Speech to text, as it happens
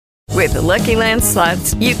With the Lucky Land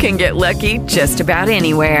Slots, you can get lucky just about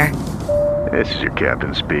anywhere. This is your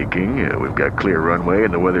captain speaking. We've got clear runway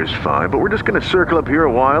and the weather's fine, but we're just going to circle up here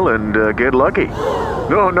a while and get lucky.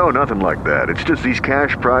 No, nothing like that. It's just these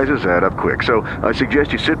cash prizes add up quick. So I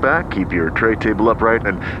suggest you sit back, keep your tray table upright,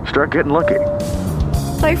 and start getting lucky.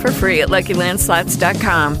 Play for free at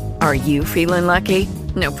LuckyLandSlots.com. Are you feeling lucky?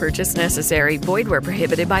 No purchase necessary. Void where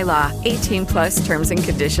prohibited by law. 18 plus terms and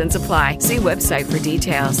conditions apply. See website for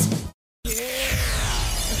details.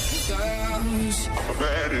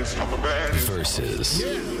 Versus.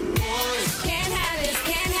 Can't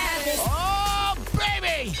have this. Oh,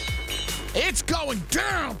 baby! It's going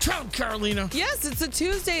down. Tell Carolina. Yes, it's a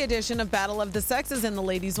Tuesday edition of Battle of the Sexes, and the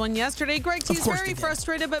ladies won yesterday. Greg T's very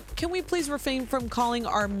frustrated, but can we please refrain from calling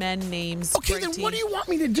our men names? Okay, Greg then T? what do you want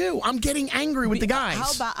me to do? I'm getting angry with the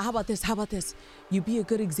guys. How about this? You be a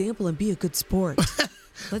good example and be a good sport.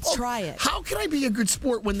 Let's try it. How can I be a good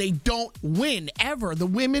sport when they don't win ever? The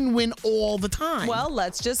women win all the time. Well,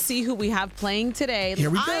 let's just see who we have playing today.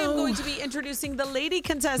 Here we go. I am going to be introducing the lady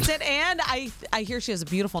contestant, and I hear she has a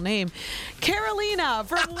beautiful name, Carolina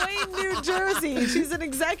from Wayne, New Jersey. She's an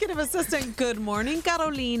executive assistant. Good morning,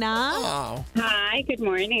 Carolina. Oh. Hi, good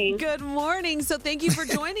morning. Good morning. So thank you for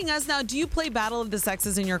joining us. Now, do you play Battle of the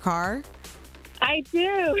Sexes in your car? I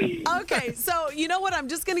do. Okay, so you know what? I'm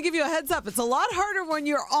just going to give you a heads up. It's a lot harder when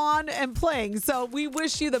you're on and playing. So we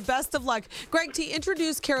wish you the best of luck. Greg T,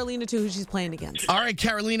 introduce Carolina to who she's playing against. All right,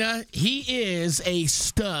 Carolina, he is a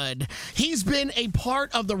stud. He's been a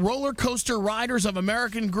part of the Roller Coaster Riders of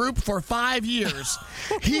American group for 5 years.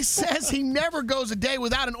 He says he never goes a day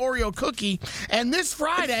without an Oreo cookie. And this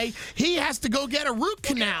Friday, he has to go get a root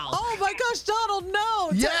canal. Oh, my gosh, Donald, no.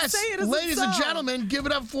 Yes, Say it as ladies and gentlemen, give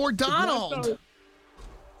it up for Donald.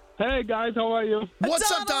 Hey, guys, how are you?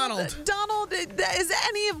 What's up, Donald? Donald, is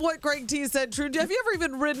any of what Greg T said true? Have you ever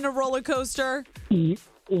even ridden a roller coaster?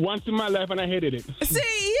 Once in my life, and I hated it. See,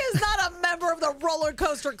 he is not a member of the Roller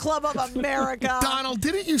Coaster Club of America. Donald,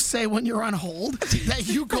 didn't you say when you're on hold that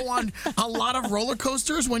you go on a lot of roller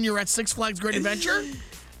coasters when you're at Six Flags Great Adventure?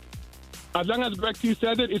 As long as Greg T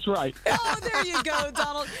said it, it's right. Oh, there you go,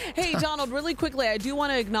 Donald. Hey, Donald, really quickly, I do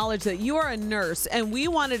want to acknowledge that you are a nurse, and we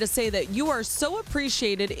wanted to say that you are so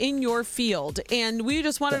appreciated in your field, and we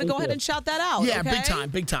just wanted to go ahead and shout that out. Yeah, okay?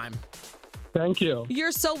 big time. Thank you.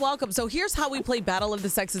 You're so welcome. So here's how we play Battle of the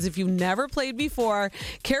Sexes. If you've never played before,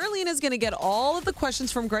 Carolina's going to get all of the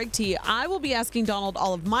questions from Greg T. I will be asking Donald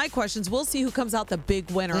all of my questions. We'll see who comes out the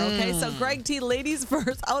big winner, okay? So Greg T, ladies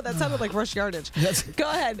first. Oh, that sounded like Rush Yardage. Yes. Go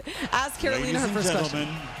ahead. Ask Carolina her first question.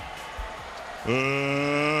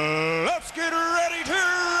 Let's get ready to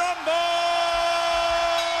rumble!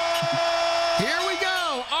 Here we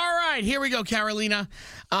go. All right, here we go, Carolina.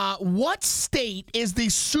 What state is the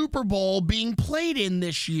Super Bowl being played in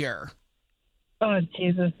this year? Oh,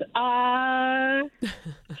 Jesus.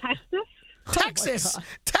 Texas?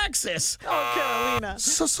 Texas. Oh, Carolina.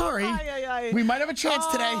 So sorry. Ay. We might have a chance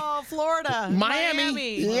today. Oh, Florida.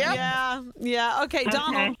 Miami. Yep. Yeah. Okay,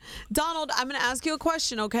 Donald, I'm going to ask you a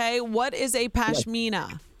question, okay? What is a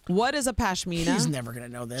pashmina? What is a pashmina? He's never going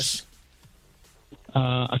to know this.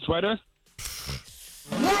 A sweater?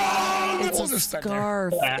 It's a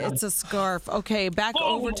scarf. It's a scarf. Okay, back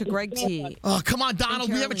over to Greg T. Oh, come on,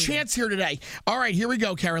 Donald. We have a chance here today. All right, here we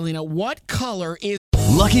go, Carolina. What color is...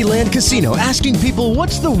 Lucky Land Casino, asking people,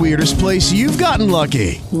 what's the weirdest place you've gotten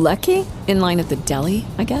lucky? Lucky? In line at the deli,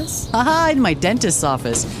 I guess? Aha, in my dentist's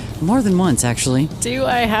office. More than once, actually. Do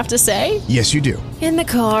I have to say? Yes, you do. In the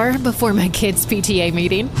car before my kids' PTA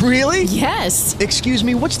meeting. Really? Yes. Excuse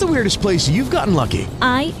me, what's the weirdest place you've gotten lucky?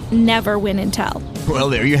 I never win and tell.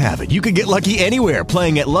 Well, there you have it. You can get lucky anywhere,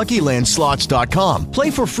 playing at LuckyLandSlots.com.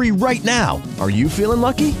 Play for free right now. Are you feeling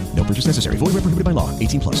lucky? No purchase necessary. Void where prohibited by law.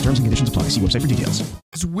 18 plus. Terms and conditions apply. See website for details.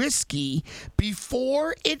 Whiskey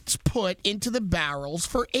before it's put into the barrels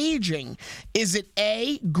for aging? Is it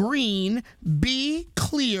A, green, B,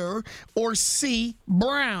 clear, or C,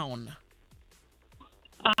 brown?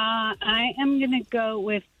 I am going to go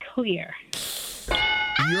with clear.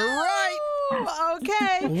 You're right.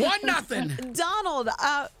 Okay. 1-0. Donald,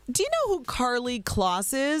 do you know who Carly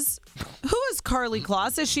Kloss is? Who is Carly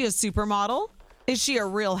Kloss? Is she a supermodel? Is she a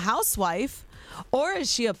real housewife? Or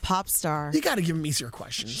is she a pop star? You got to give him easier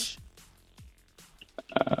questions.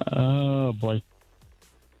 Oh, boy.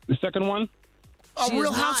 The second one?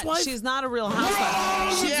 Real housewife? She's not a real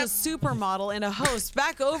housewife. She's a supermodel and a host.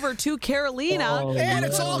 Back over to Carolina. And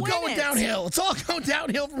it's all going downhill. It's all going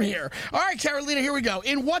downhill from here. All right, Carolina, here we go.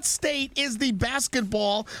 In what state is the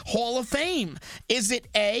Basketball Hall of Fame? Is it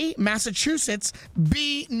A, Massachusetts,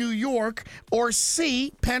 B, New York, or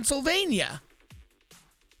C, Pennsylvania?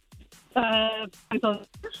 Pennsylvania.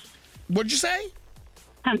 What'd you say?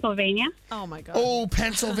 Pennsylvania. Oh, my God. Oh,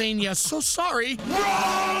 Pennsylvania. So sorry.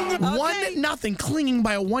 Wrong! Okay. 1-0, clinging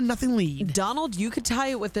by a 1-0 lead. Donald, you could tie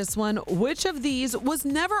it with this one. Which of these was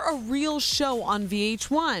never a real show on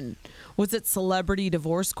VH1? Was it Celebrity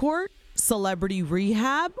Divorce Court, Celebrity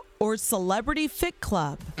Rehab, or Celebrity Fit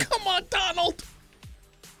Club? Come on, Donald.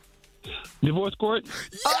 Divorce court.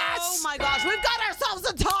 Yes! Oh, my gosh. We've got ourselves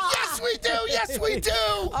a tie. Yes, we do. Yes, we do.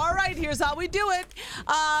 All right, here's how we do it.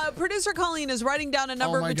 Producer Colleen is writing down a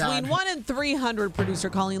number Oh, my between God. 1 and 300, Producer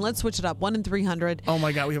Colleen. Let's switch it up. 1 and 300. Oh,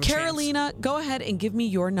 my God. We have a chance. Carolina, go ahead and give me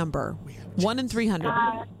your number. 1 and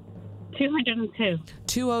 300. 202.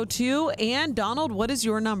 202. And Donald, what is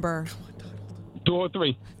your number?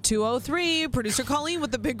 203. 203. Producer Colleen with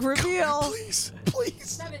the big reveal. Please.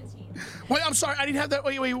 17. Wait, I'm sorry. I didn't have that.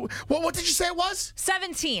 Wait. What did you say it was?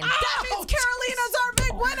 17. That means Carolina's our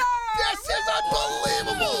big winner. This is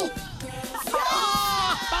unbelievable.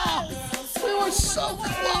 We were so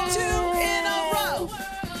close. 2 in a row.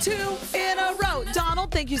 2 in a row.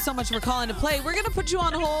 Donald, thank you so much for calling to play. We're going to put you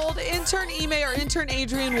on hold. Intern Ime or intern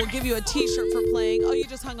Adrian will give you a t-shirt for playing. Oh, you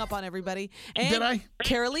just hung up on everybody. And Did I?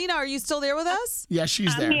 Carolina, are you still there with us? Yeah,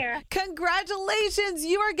 she's there. I'm here. Congratulations.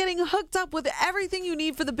 You are getting hooked up with everything you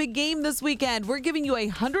need for the big game this weekend. We're giving you a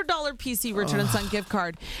 $100 PC Richard & Son gift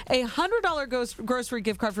card, a $100 grocery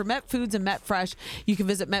gift card for Met Foods and Met Fresh. You can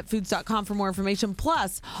visit metfoods.com for more information.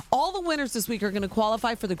 Plus, all the winners this week are going to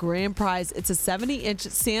qualify for the grand prize. It's a 70-inch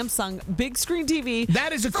Samsung big screen TV.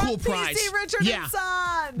 That is a cool from prize. PC Richard &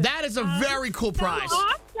 Son. That is a very cool prize.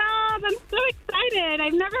 Awesome. I'm so excited.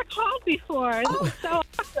 I've never called before. This is so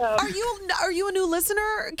awesome. Are you a new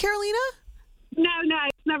listener, Carolina? No,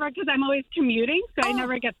 it's never because I'm always commuting, so I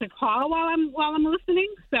never get to call while I'm listening.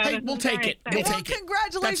 So Hey, this we'll is take very it. We'll exciting. take it.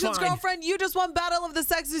 Congratulations, That's fine. girlfriend. You just won Battle of the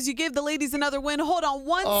Sexes. You gave the ladies another win. Hold on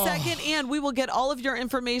one second, and we will get all of your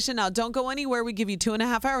information. Now, don't go anywhere. We give you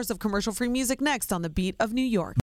 2.5 hours of commercial-free music next on the Beat of New York.